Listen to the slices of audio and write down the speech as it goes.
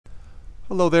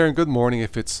Hello there and good morning.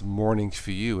 If it's morning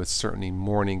for you, it's certainly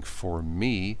morning for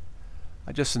me.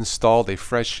 I just installed a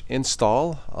fresh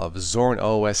install of Zorin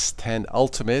OS 10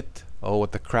 Ultimate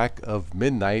at the crack of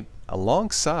midnight.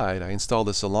 I installed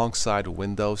this alongside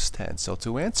Windows 10. So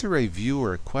to answer a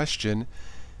viewer question,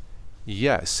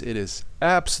 yes, it is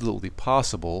absolutely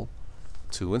possible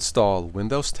to install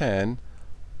Windows 10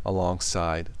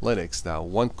 alongside Linux. Now,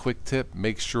 one quick tip,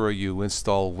 make sure you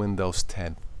install Windows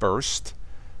 10 first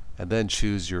and then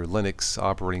choose your Linux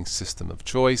operating system of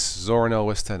choice. Zorin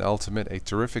OS 10 Ultimate, a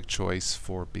terrific choice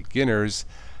for beginners,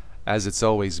 as it's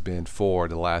always been for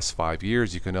the last 5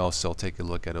 years. You can also take a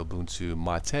look at Ubuntu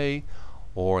Mate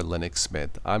or Linux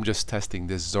Mint. I'm just testing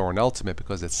this Zorin Ultimate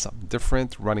because it's something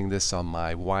different, running this on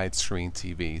my widescreen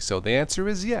TV. So the answer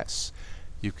is yes.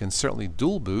 You can certainly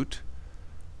dual boot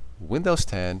Windows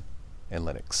 10 and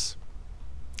Linux.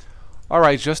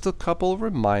 Alright, just a couple of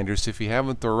reminders. If you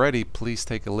haven't already, please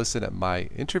take a listen at my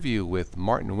interview with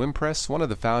Martin Wimpress, one of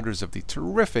the founders of the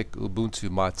terrific Ubuntu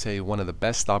Mate, one of the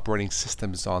best operating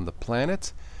systems on the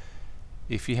planet.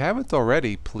 If you haven't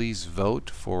already, please vote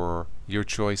for your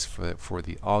choice for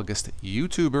the August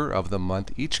YouTuber of the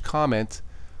month. Each comment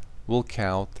will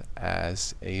count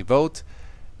as a vote.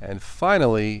 And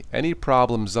finally, any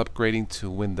problems upgrading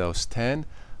to Windows 10?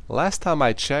 Last time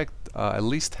I checked, at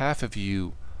least half of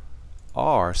you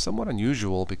are. Somewhat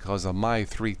unusual because on my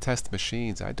 3 test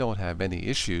machines I don't have any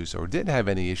issues, or didn't have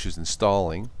any issues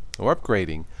installing or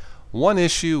upgrading. One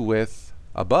issue with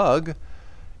a bug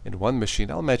in one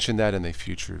machine. I'll mention that in a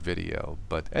future video.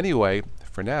 But anyway,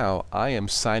 for now I am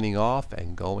signing off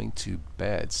and going to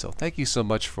bed. So thank you so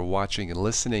much for watching and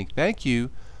listening. Thank you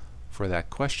for that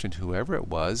question, whoever it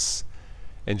was.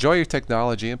 Enjoy your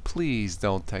technology and please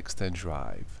don't text and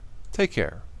drive. Take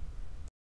care.